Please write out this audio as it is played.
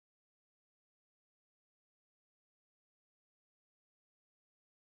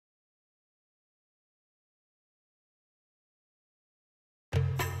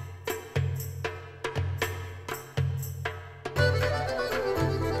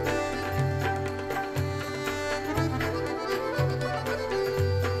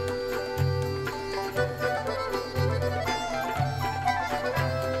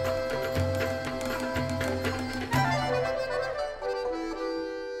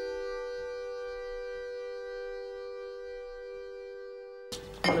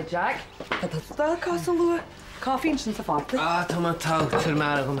Hello, Jack. That's the castle, Lua. Coffee and some fat. Ah, Thomas, tau, til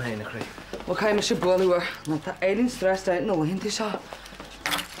mara gom heen, Craig. What kind of ship will you wear? Not that alien stressed out and all into shot.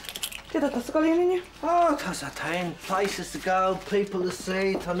 Did that go in you? Oh, that's a time. Places to go, people to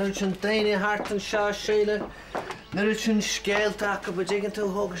see. Tanurchin Dane, Hart and Shaw, Sheila. Nurchin scale tack up a jig until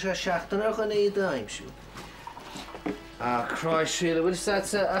Hogus are shacked and I'm need I'm sure. Ah, Christ, Sheila, will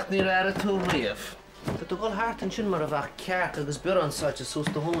that's a near era to reef. But the whole Hart and Chinmar of a cat of this beer on such a sauce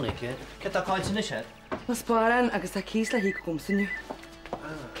to Honig, eh? Get that quite in the shed. Was Baran, I guess that keys like he comes in you.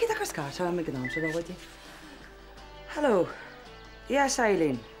 Kid, I got I'm making on to already. Hello. Yes,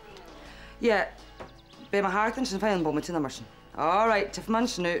 Eileen. Yeah, be my heart and fine bomb in the merchant. All right, if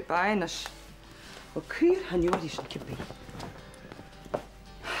mansion out by Inish. Well, cool, I knew what you should keep me. I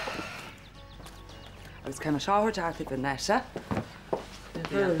was kind of showered to Arctic with Nessa.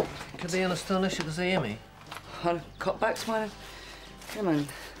 Could they understand this? Because they me. Cutbacks, man. Come on,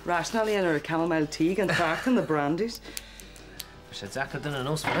 rationally in a chamomile tea and tartan the brandies. I said, Zach, I didn't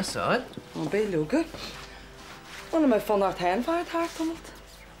know what I saw. Oh, be Luca. One of my fun art hand fired heart on it.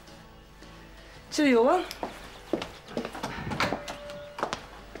 Cheerio, well.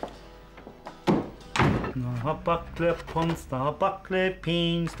 Na bakle pons, na bakle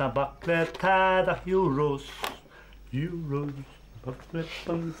pins, na bakle tada euros. Euros. Bakle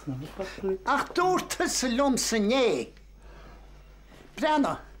pons, na bakle. Ach, dúirte sa lumsa né.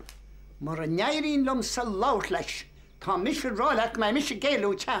 Brenna, mar a neirín lumsa lawr leis. Tá mis rálach mai mis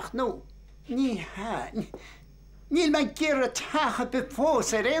géilú teach nó. Ní ha. Níl mai gira teach be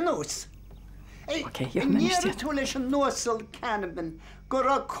fós enús. Okay, you're finished. Níl tú leis an nósal cannabin. Gur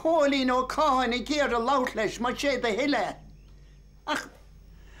a cólín ó cáin I gira lawr leis mar sé de hile. Ach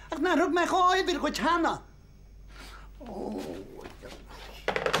na rug me cháibir go tana.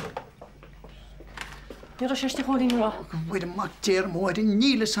 You're a shishty holding raw. With a much dear more in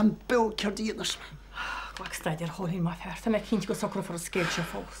Niels and Bill Cardinus. Waxstad, you're holding my hair. I'm keen to go soccer for a scale show,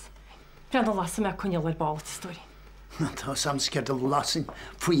 folks. Brenda last time I couldn't yell about the story. Thus I'm scared of lossing.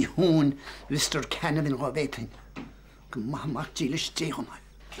 Free hoon, Mr. Cannabin or waiting. Mamma Gillish Jehon.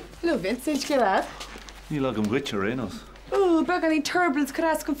 Hello, Vincent, get out. You look rich, Reynolds. Oh, back any turbulence could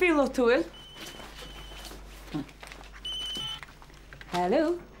ask him feel to it.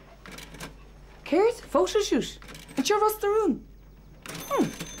 Hello. Kurt, photo shoot. It's your rust the room.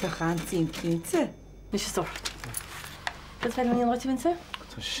 The fancy pizza. Nish is over. What's that mean, what you Vincent?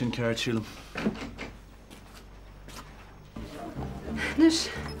 Tá sin ceart sílam. Nish.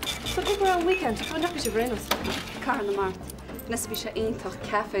 So go around weekend. I'm not sure Reynolds. Car na Mart. Nes bí sé aontocht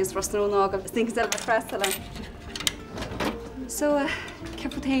cafés ras nó nágam, is think selber freistelle. So,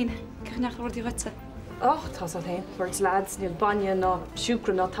 cefutain, cynach o'r diwetsa. Oh, tas al heen. Voor het lads, niet banje, no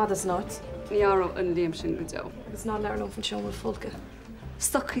sucre, no tadas nooit. Niaro yn liam sy'n gwyddo. It's not learn van show met volken.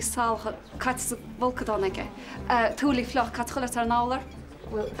 Stok I salcha, kat sy volka dan ikke. Tuli flach, kat chullet ar nawler.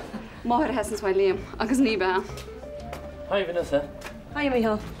 Well, Mahar hessens my liam, agus ni ba. Hi, Vanessa. hi,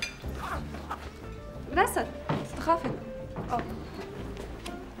 Michael. Vanessa, is de gaffe? Oh.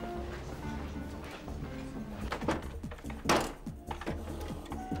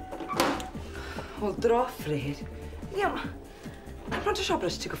 Well, drafreer. Ja, maar I'm not sure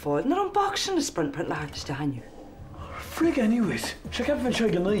to go forward. Not unboxing the sprint print large to hand you. Frig anyways. Check out if I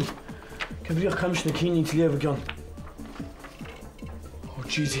can lie. Can we come to the keening to leave again? Oh,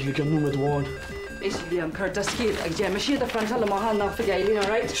 jeez, you can know with one. Basically, I'm Curtis Keith. I jam a sheet of front of my hand now for Gailey, all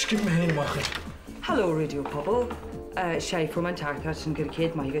right? Just give me a hand, Mackie. Hello, Radio Pobble. Shay from Antarctica and get a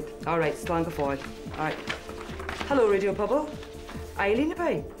kid, my good. All right, stand forward. All right. Hello, Radio Pobble. Eileen,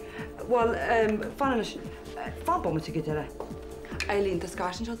 bye. Well, fan bomb to get there. Eileen, the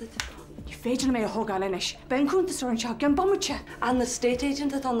Scarson shot it. You faded me a hog on Inish. Ben couldn't the store and shot gun bomber. And the state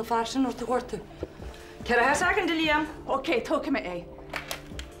agent that on the fashion or the quarter. Can I have a second, Liam? Okay, talk me a.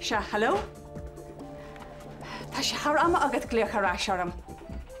 Sha, hello? Tasha haram agat glare harasharam.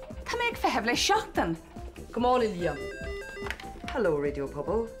 Come egg for heavily shocked then. Come on, Liam. Hello, Radio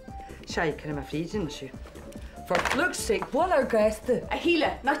Pobble. Shay, can I have a feed in the shoe? For fluk's sake, what are guests? A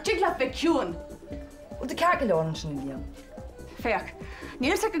healer, not jigla vecune. Well, the carcass orange, Liam. Fair.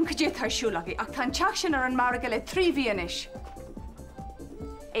 Near second could you throw shoeloggy, a tanchaction or an marigale 3 Vianish.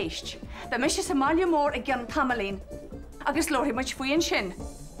 East. The Missus Amalia Moore again Tamaline. I guess Lord, much for in shin.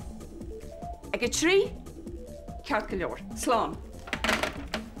 I get 3. Cartgalore. Slán.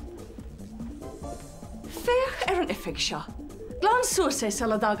 Fair an ifig shot. Glán source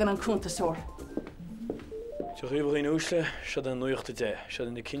saladagan and Kuntasor. Toch in Oosle, shot een nooit de shot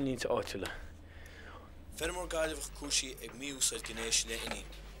in de kin niet uittellen. Verder gaal we koersie ik nieuws uit Geneesje in.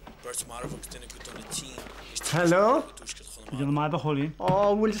 Hello? Ydyn nhw cholín.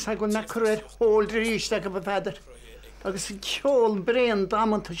 Bhfuil sa go necrad hóldra ríiste go bhfeidir. Agus yn ceol bren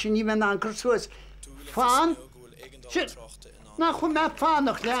damant a sin ímen anchar suas. Fan? Na chu me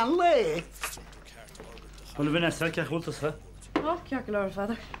fánach lean le. Wel, y fynd nesaf, ciach wltas ha. O, ciach yn o'r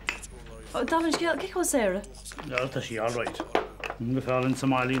fadr. O, David, ciach o Sarah? Ja, ta si all right. Nga fel yn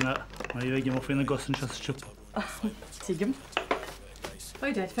Somali na, mae i wegi mo ffyn y gosyn sias siwp. Tigam.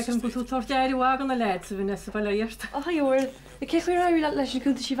 Oed, fe gan bwth wrth o'r i wagon y led sy'n fynd nesaf fel eirst. O, hai o'r. Y ciach wy'r rhaid leis yn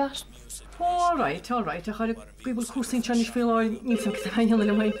gwnt i si fas. All right. Ach ar y gwybod cwrsyn chan eich ffil o'r nid sy'n gyda hyn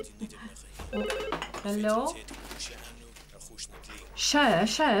yn ymwneud. Hello? Se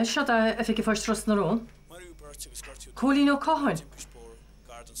da y ffig i ffors dros na rôn. Colin o cohain.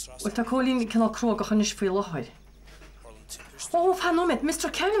 Wel, ta Colin cynnal crog o'ch yn eich ffil ohoed. O, fanomet, Mr.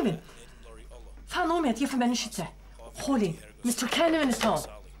 Canavan. Fanomet, ie ffyn te. Colin, Mr. Canavan is on.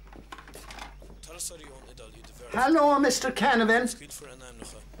 Hello, Mr. Canavan.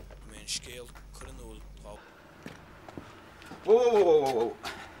 Whoa.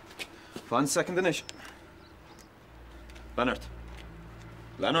 1 second inis.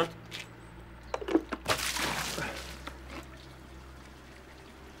 Leonard.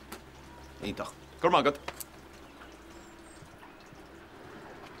 Ítach. Gur magad.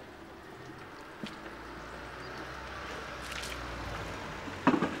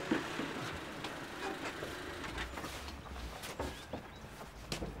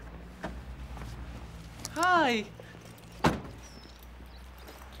 Hi.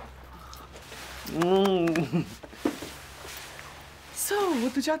 So,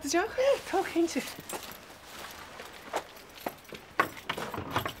 wat doet jou? Toch eentje.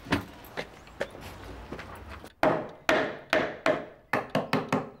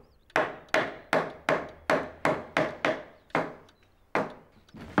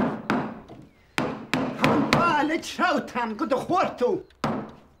 Let shout am go de chwartú.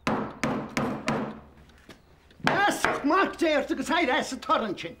 Asach mark déir agus haid as a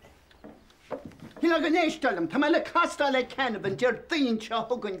torrantin. Hila go néistalm, tá le casta le Canavan deir daon seo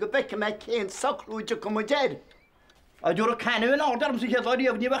thugann go beice me céan sacrúide go mo deir. A dúr a Canavan ordarm sa chéad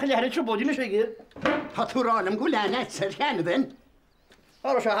íomh níbach lehéir se bodí na sé. Tá túrálam go lean etir Canavan.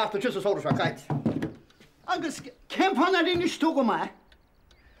 Ára se háta just a sóra se cait. Agus céimpanna rinne stú go mai.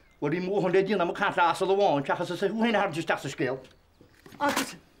 Wel, i'n mwyn hwnna dyn am y cant las o ddywon, chach as y sy'n hwyn ar jyst as y sgil.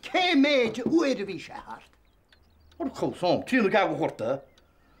 Agus cé méid uir a bhí sé hart. O'r cwlsom, ti'n gael o chwrta.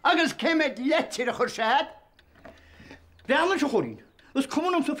 Agus cé méid letir a chur séad. Real yn siw chwrin, ys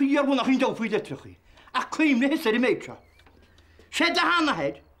cwmwn am sy'n ffyr mwyn ach chi'n dawfwy letir chi. A cwym le hysau i meid sio. Sed a hanna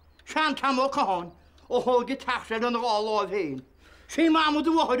hed, sian tam o cahon, o hogi tachsel yn ôl oedd hyn. Si'n mam o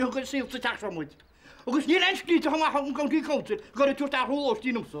dywod yn sy'n sy'n tachsel mwyd. Agus níl ein sglíte ha macha an county council go a tuairtá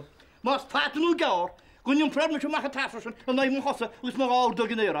hólóistí numsa. Mas pátanú gear, go níon prad me macha tasan an naim hosa agus mar áil do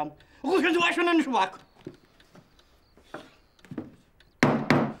gnéram. Agus gan dúis an swak.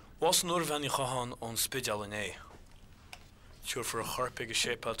 Was nur wenn ich han on spidal in é. Tuur for a harpige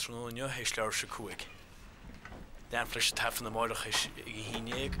sépa trónja héis leir se cuaig. Den flis tafan na máach is i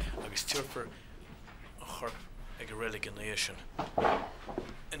hínéag agus tuur for a harp ag a relegation.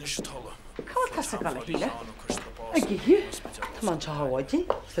 In is tolle. Cawr casa gael y hile. Ag ihu. Tam an cha hawadin.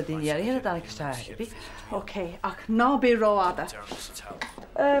 So din yeri hyn a dan ag ystad. OK, ac na be roada.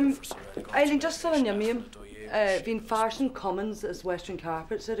 Eileen, just telling you, me fi'n Fashion Commons as Western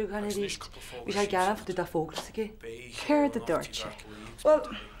Carpet, so dwi'n cael ei ddysg. Fi'n cael gan am da ffocws ag i. Cer dy dwrch. Wel,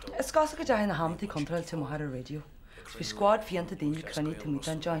 ysgos ag ydych yn hamti contral ti mwhar y radio. Fi sgwad fi anta dyn i crynu ti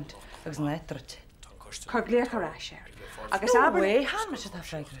mwyd an joint, agos na edrych. Corgliach ar asher. Agus aber we han me sit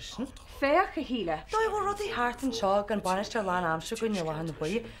afraid Christian. Feach a hile. Doi war rodi hart and shaw gan banister lan amsur gun yla han the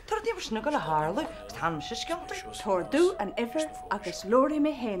boy. Tor di was snuggle a harlu. Han me skimter. Tor do an ever agus lori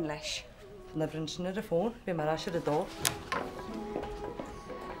me hen leis. Never in the phone. Be mar asher the door.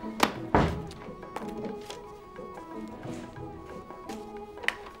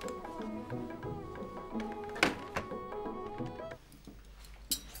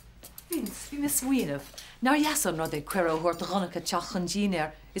 Vince, we miss Weenov. Now yes, I'm not a quero who are to Hanukkah chachan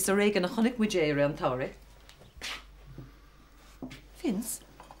jeaner. Is the Reagan a Hanukkah mujere am Tauri? Vince,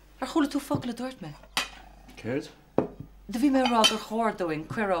 are chula tu fogla dort me? Cared? The vi me rather hard doing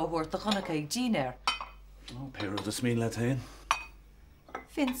quero who are to Hanukkah jeaner. Oh, pero the smeen let in.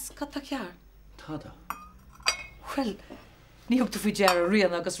 Vince, cut the car. Tada. Well, ni hope to fi jera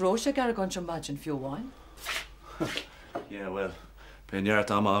rian agus Rocha gar gon imagine few wine. Yeah, well, ben yart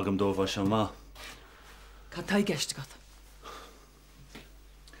am agam dova shama. Ca tai gest gat.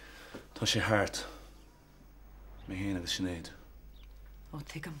 Tá sé hart. Me héana agus sinnéad. Oh,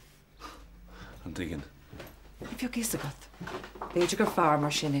 take him. I'm digging. If you're gisa got. Beidir gur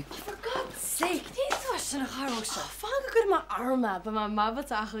farmer sinne. For God's sake, these was in a harrosa. Fang good my arma, but my mabbat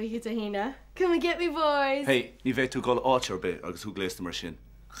achu hit a hina. Come and get me, boys. Hey, ní bheith tú gáil áit ar bith agus tú gléasta mar sin.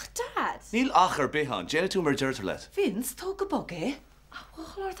 Dad. Níl ach ar bith an, déanana tú mar deirtar leat. Vince, tóg a bog, eh? Well,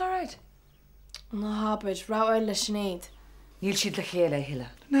 Lord, all right. No habit, route le sneed. Níl siad le chéile hile.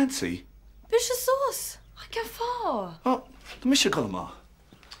 Nancy. Bisha sauce. I can fall. Oh, the mis gáil má.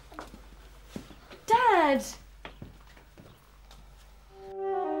 Dad.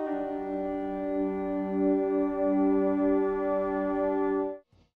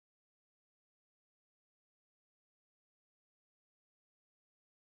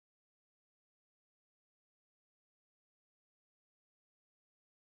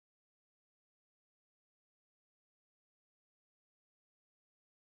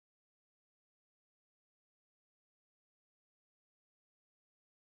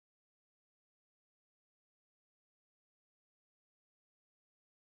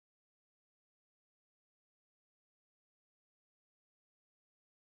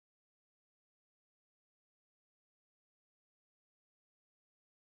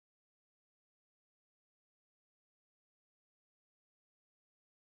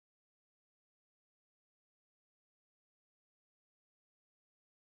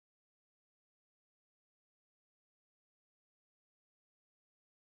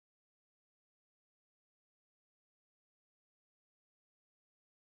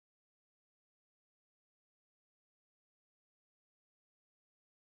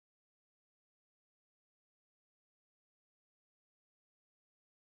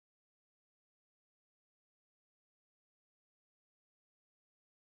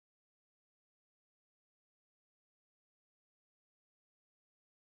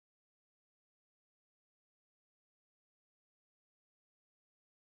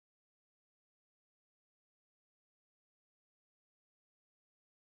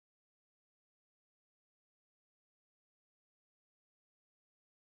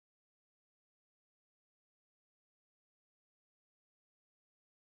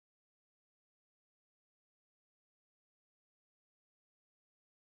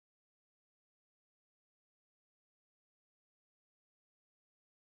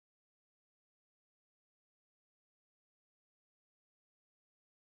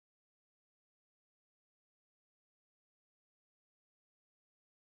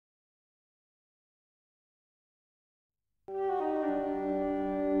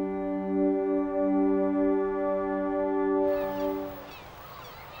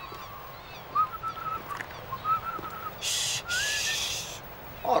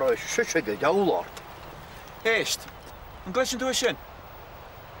 Ára siise go deabhláirt. Éist, an gleisin tú sin?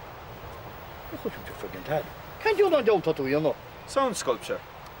 Chuid tú friggin tad. Can you not dealta tú dhéanamh? Sound sculpture.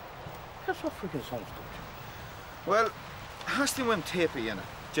 Cas á friggin sound sculpture? Well, hastín bhaim tépa dhéana.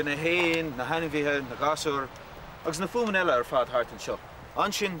 De na héin, na hanimhíthe, na gasúr, agus na fuman eile ar fad thart an seo.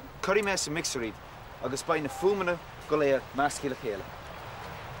 An sin curí mé sa mixeríd, agus bain na fumana go léir meascíle chéile.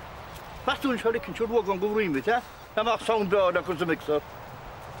 Pasún se cinn siúr an go bhríimi, te? Amach sound beard agus a mixer.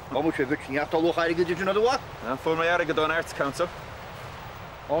 Má mu sé bhit ní atá loch aige dú na bhá? Na fu mé aige don Arts Council.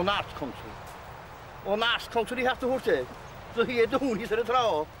 Ó Arts Council. Ó Arts Council í heachta thuirte. So hí é dún hí ar a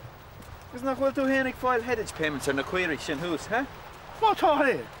trá. Gus nach bhfuil tú hénig fáil headage payments ar na cuirí sin hús, he? Má tá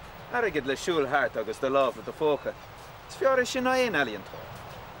hé? Aigid le siúil hart agus de láh a fóca. Is fiar sin na éon alíonn tá.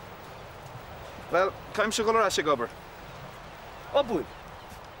 Well, caiim se go rá se gobar. Ó buid.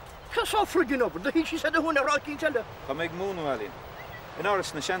 Cas á friggin obair, de hí si sé a hún a rácín teile. Tá méid múnú alíonn. In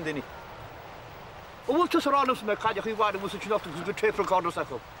áras na seandaine. Ó bhfuil tas ránas me caiideach í bhhaid musa tíachta gus go tréfra cádas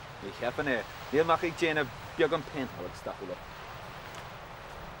acu. Ní cheapan é. Níl mach ag déana beag an penthalag stachúla.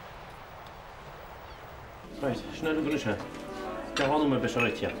 Right, snad an gúise. Ceanú me beis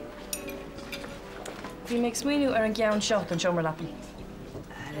áitia. Bhí méid smuoinú ar an gceann seocht an seomar lapan.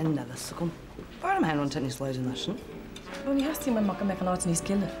 Ar an nelas a gom. Bar am hen an tennis leid in nasin. Well, ní hasí man mac an meach an áit níos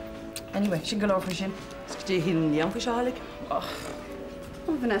cille. Anyway, sin go láir sin. Sgtí hín dhéan fa seálig?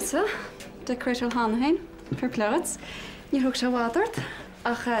 Vanessa, de Creighton Hanhain, per plats. Ní thug se bhádart,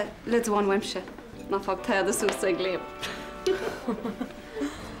 ach le bháin weimse, ná fág tead a súsa ag léam.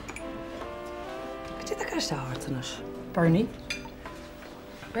 Gtí a gar stáhartanas? Bernie?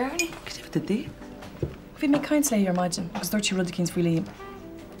 Bernie? Gtí fa dí? Bhí mé caiins le ar maidin, agus dúirt sí rud cinn faoi léam.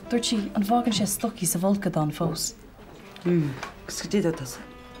 Dúirt sí an bhágan sé stocí sa bholca don fós. Gus gtí tas?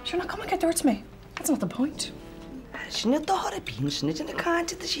 Sure, now come and get dirt me. That's not the point. Sin na dára bín sin na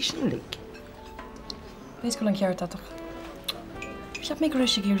cáinte a sí sin lig. Bés go an ceart atach. Seap mé go raibh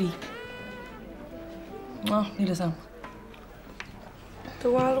sé géirí. Ní le sam. Do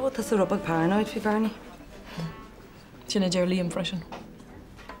bhfuil wat is rubach paranoid fi bharni. Sinna dear Liam freisin.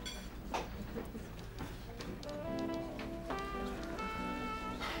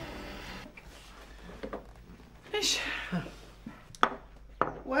 Ish.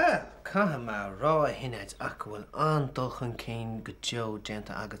 Well, Kahama raw hinhead aquil an dulchan céin go Joe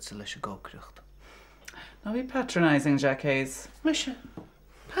genta agat sa leis a gocrucht. Now be patronising, Jack Hayes. Misha,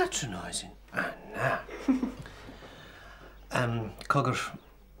 patronising? Ah, nah. Cogger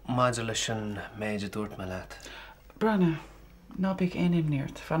maidir leis an méidir dúirt me leat. Brana, no big aim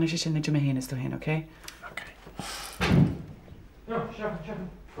neart. Fanny she sin nidja me hénas to hen, okay? Okay. No, Shepard.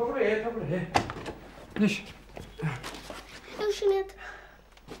 Over here. Nish. No, Sinead.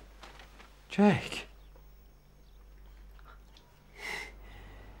 Jake.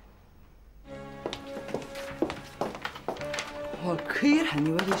 Wel, cyr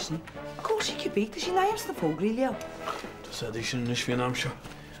hynny wedi sy'n. Cwrs i cybeit, ys i'n aims na ffogri liaw. Tas adi sin nis fi'n amsio.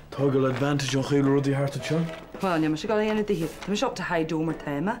 Togel advantage o'n chayl rodi hart at sian. Wel, ni'n mysig gael ein ydy hyd. Dwi'n siop to haid omer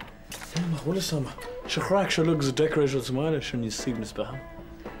tema. Mach wyle sama. Sio chrach sio lugs a decoration smaile sy'n ys sifnus beham.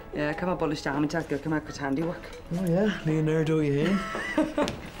 Ie, cym a bolus da am yn tagio cym ac handiwork. Oh yeah, Leonardo i hyn.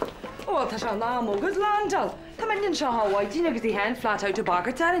 Wel, ta sian na mogad landal. Ta mynd sio Hawaii, ti'n agos i hen flat out o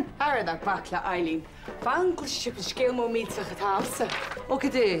bagger tarin. Arad ag bacla, Eileen. Fan gwrsio yn sgil mo meet sa chatabsa. O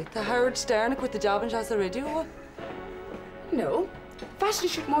gyda, ta Howard Stern ac with the job yn sias o radio. No. Fashion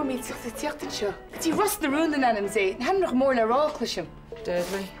shoot more meet sa tiachtan sio. Ti rust na rún yn anam zay. Han nog more na rá clysiam.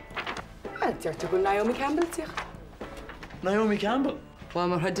 Deadly. Wel, diolch to go Naomi Campbell tiach. Naomi Campbell? Wel,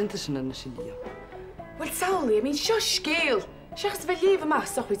 mae'r hydyn sy'n yn sy'n lio. Wel, Sauli, I mean, sio sgil. Siachs fe lief yma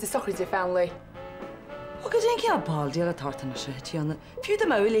sochwyd y family. O gyda'n cael bal dial a tartan y sy'n ti ond fiw dy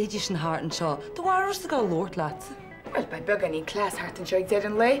mawl eid sy'n hart yn sio. Dy warws dy gael lort lat. Wel, bai bug ni'n clas hart yn sio dead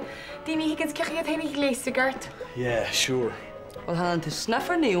yn le. Di ni higgins cachiad hyn i'ch leis y gart. Yeah, sure. Wel, hann ty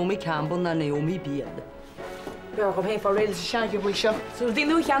snuffer Naomi Campbell na Naomi Beale. Bwch am hyn ffordd reil sy'n siarad i'w bwysio. So, di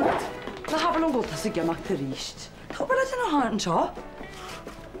nhw chiant. Na hafel o'n gwlta sy'n gymach dy rist. Ta bwyd ydyn nhw hart yn sio?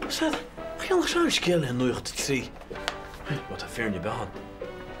 Sedd, chi'n siarad sgil yn nwych dy tri. Wat a fearn je behan.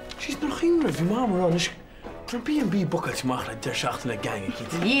 She's nog geen review, mama, is from B&B buckets machla der schachten a gang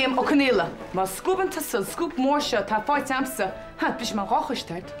kit. Liam o Canela. Maar scoop en tussel, scoop morsje, ta fight amsa. Ha, bis maar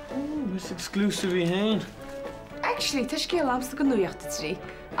rochestert. Oh, is exclusive heen. Actually, ta sgil amsa go nuacht dy tri.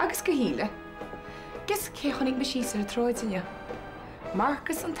 Agus go hile. Gis cechon ik beshies er troid in je.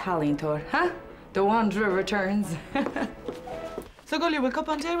 Marcus and Talentor, ha? The Wanderer returns. So, Gully, we'll cup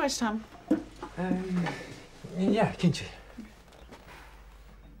on day, West Ham. Ja, kindje.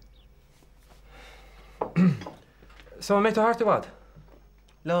 Zal we met de harte wat?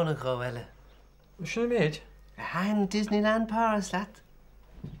 Lona Groelle. Is je een beetje? Han Disneyland Paris, lad.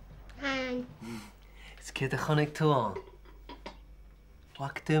 Han. Is kid a chonig to on.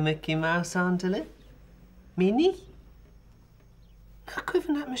 Wak do Mickey Mouse on to it? Minnie? Na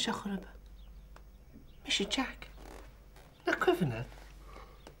cuivan that Misha Churaba. Misha Jack. Na cuivan that.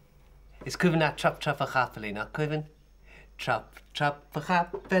 Is cuivan that trap a chappily, not cuivan. Trap a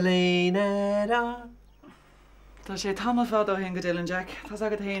chappily, na. Tá sé tamil fád ó hen go Dylan Jack. Tás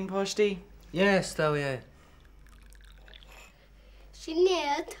agad hain postí. Yes, though, yeah.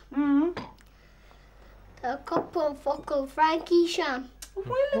 Sinead. The couple focal Frankie Sean.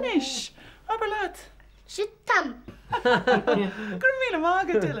 Bhfuil aber lad. Sit tam. Gur míle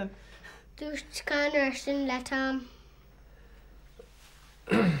mágad Dylan. Dúirt scanner sin le tam.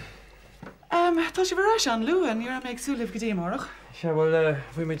 Tá sé bhar an luúan, ar am agsúlih go dtí marach. Ja, wel,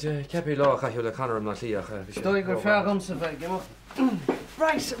 we met Cappy Law ga je de kamer om naar Liach. Stoi go fer om se weg, mo.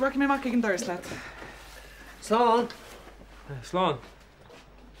 Right, rock me mak in durs lad. Slán. Slán.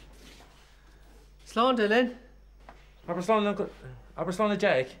 Slán, Dylan. Aber Slán de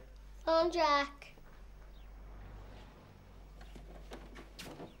Jack. On Jack.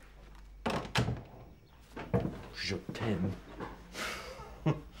 Je t'aime.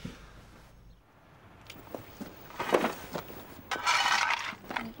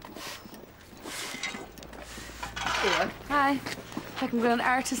 Hi. Ik ben een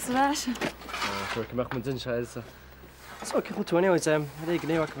artist raas. Ik mag mijn zin scheißen. Zo, ik heb het toen nooit zijn. Ik denk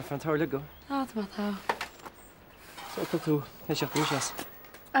niet van het hoorlijk go. Wat wat hou. Zo, ik toe. Ik zeg niet eens.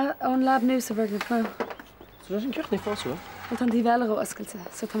 On lab nieuws te werken kwam. Zo is een keer niet vast hoor. Want dan die wel rooskelte.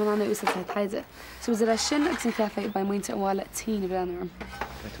 Zo kan man aan de uitstel heiden. Zo is er shin ik zijn café bij moeite wal 10 benarm.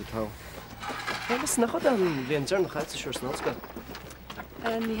 Ik doe het hou. Ja, is nog dan weer een turn gaat ze short snel gaan.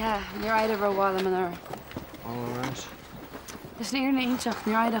 En ja, you're right over wal manar. Alright. Dus neer een inchacht,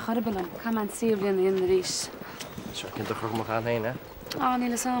 you're right gaat binnen. Come and see you in the reach. Zo, ik kan toch nog gaan heen hè. Oh,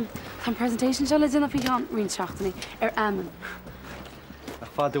 nee, Sam. Een presentation zal het in op je hand rinchachten. Amen.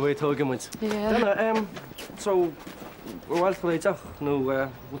 fad away togaments. Yeah. So we're well played up. No,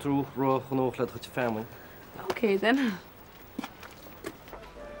 what through raw no led to family. Okay then.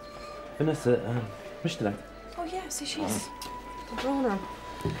 Vanessa, Mr. Lang. Oh yeah, see she's the grown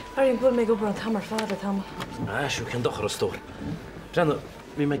Harry bhfuil mé go bra tamar fada tam. Siú cin dochar a stór. Brenna,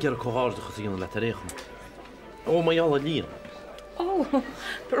 bhí me gur cóáirde chu íonna le tarécham. Ó mai ála líon. Oh,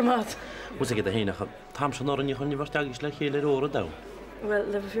 permat. Muss ag a héanacha tam se nóra ní chun bharteagis le chéile óra da. Well,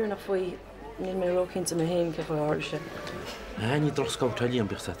 le fear nach faoi ní mé rocinn me héin ce áir se. Ní droscáil tá líon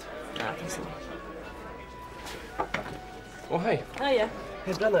bich set. Oh, hey. Ah, yeah.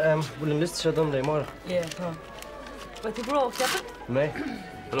 Hey, Brenna, will list se dom le mar? Yeah, tá. Wat die bro, Captain? May.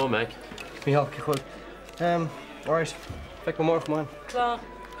 Hello, Meg. Me help you, all right. Fek me morgen, man. Klaar.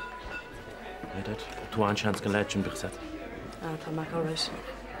 Hey, Dad. Tú an chance gan leid bich set. Ah, tá mac all right.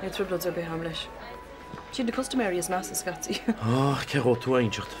 Né triblods ar beham leis. Sin de customary is mass scatí. Ce ó tú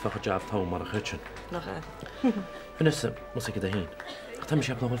einsecht fa deaf tá mar a chutin. Nach Vanessa, muss ag a héin. Tá me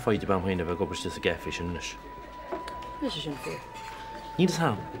seap nach fáide bam héine bheith gobar a gafi sin nis. Is sin fé. Ní is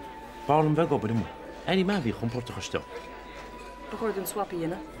ham. Bálam bheith gobar mu. Any man bhí chumporta chuiste. Behoor den swappie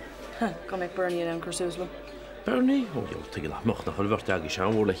inne. Kan ik Bernie en Cursuzlo. Bernie? Oh, joh, tegen dat mocht nog wel werktuigjes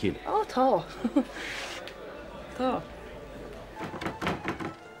aan worden hier. Oh, tá. Tá.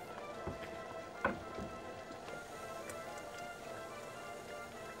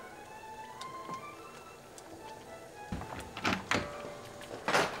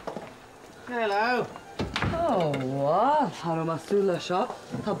 Hello. Oh, wow. Harm masúla seo.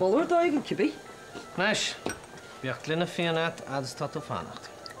 Tá bollar dóigh cibí. Nice. Bíocht linne fianat as tá fannacht.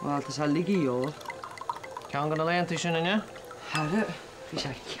 Well, tá ligi jó. Cean gan leanta sin inne? Harre, bhí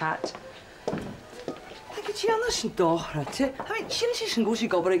sé cat. Tá tí anna sin dóra, te. Sin sin go sí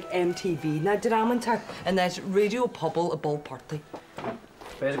gobar ag MTV, na dramantar and there's radio pobl a ball party.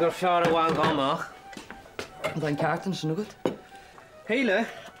 Beidir gur fear bháil gámach. Da'n cartan sin agad. Héile,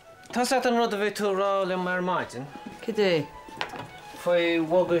 tá sa an rud a bheith tú rá le mar maitin? Cydé? Foi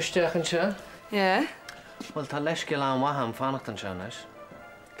wogaisteach an se? Yeah. Wel, tá leis gil an waham fannacht an se nes.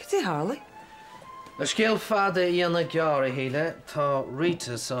 Cydé Harley? A scéal fada íana gear a héile, tá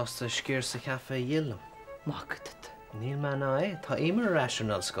Rita sásta scéir sa cafe dhélam. Macad. Níl me ná é, tá imar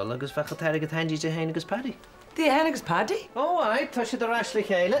rational scoil agus fecha teir go taindí de héin agus paddy. Dí héin agus paddy? Ó, ai, tá si do rasli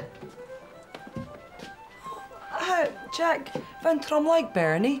chéile. Jack, fan tromlaig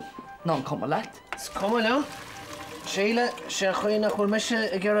Bernie, non cummalet. Cumma leon. Sheila, sé chuoine chuir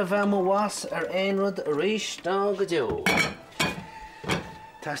meise a gur a bheith was ar aonrad a ríis dá go deo.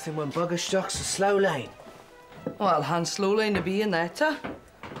 Tasting when buggisteach sa slow lane. Well, han slow lane na bí neta.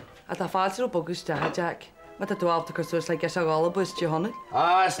 A tá fáilte bugusteach, Jack. Ma tá dwálta cosús le ges a gála bus tí honnig.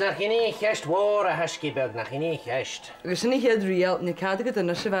 Is nach iní cheist mhór a husky beg nach iní cheist. Agus sinna héad rial na cadda go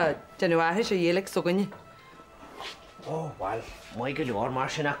duna se bheith denuáthis a dhéalaigh soganne. Oh, well, my go leor mar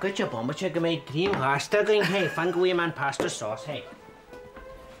sin a gote bombate go méid grím hásta going hé fan goí man pasta sauce hé.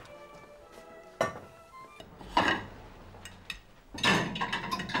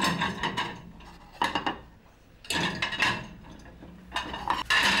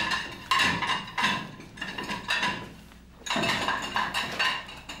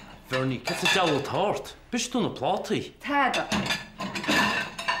 Bernie, get a dowel tart. Bist tú na plátaí? Táda.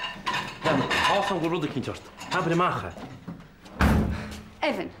 Dan, half an go rud a cinteart. Habri macha.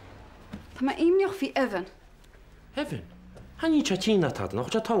 Evan. Tá ma imneoch fi Evan. Evan? Hanní chatína tad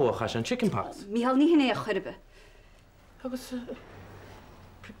noch ja táwach an chicken pox. Míhal ní hinné a chuirbe. Agus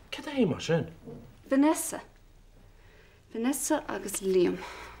ce é mar sin? Vanessa. Vanessa agus Liam.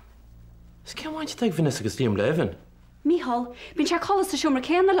 Is ceáinte teag Vanessa agus Liam le Evan? Míhal, bín se cholas a siomra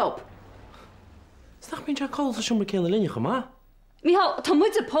céanna lob. Snach bín se cholas a siomra céanna linne chumá? Míhal, tá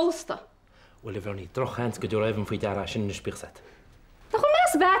muid a pósta. Well, if only droch hands go dúr Evan faoi dara sin na spichset. Tá chu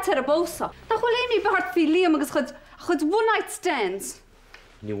mes bheit ar a bósa. Tá chu léimi behart fi Liam agus chud one night stands.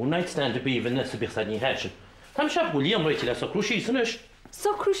 Ní one night stand a bí Vanessa bichset ní hesin. Tam seap go Liam reiti le so cruisí san is.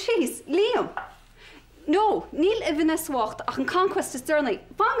 So cruisís, Liam. No, níl a Vanessa wacht ach an conquest is durnai.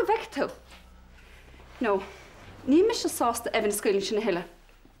 Bang a vecto. No, ní mis a sásta Evan scoilin sin na heile.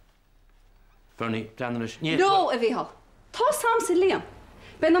 Bernie, Daniel, No, a bhíhal. Tá sam sa Liam.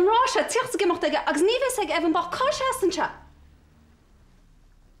 Ben am rá se tíocht gimocht aige agus ní bheits ag Evan bach cá seastanse.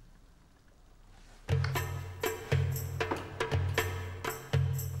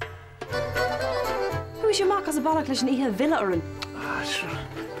 Hu is je maak as a balach leis an ihe villa orin? Ah, sure.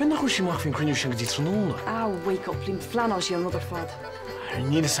 Ben nach chuisi mach fin cruinú sin go dtí tróna. Ah, wake up, lín flanál sé an rudar fad.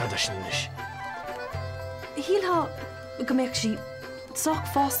 Ní is sada sin is. Híl go méid sí soach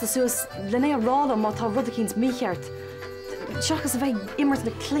fásta suas lené rála má tá rudakins mícheart. Seachas a bheith immert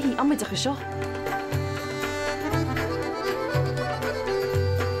le clé amideach seo.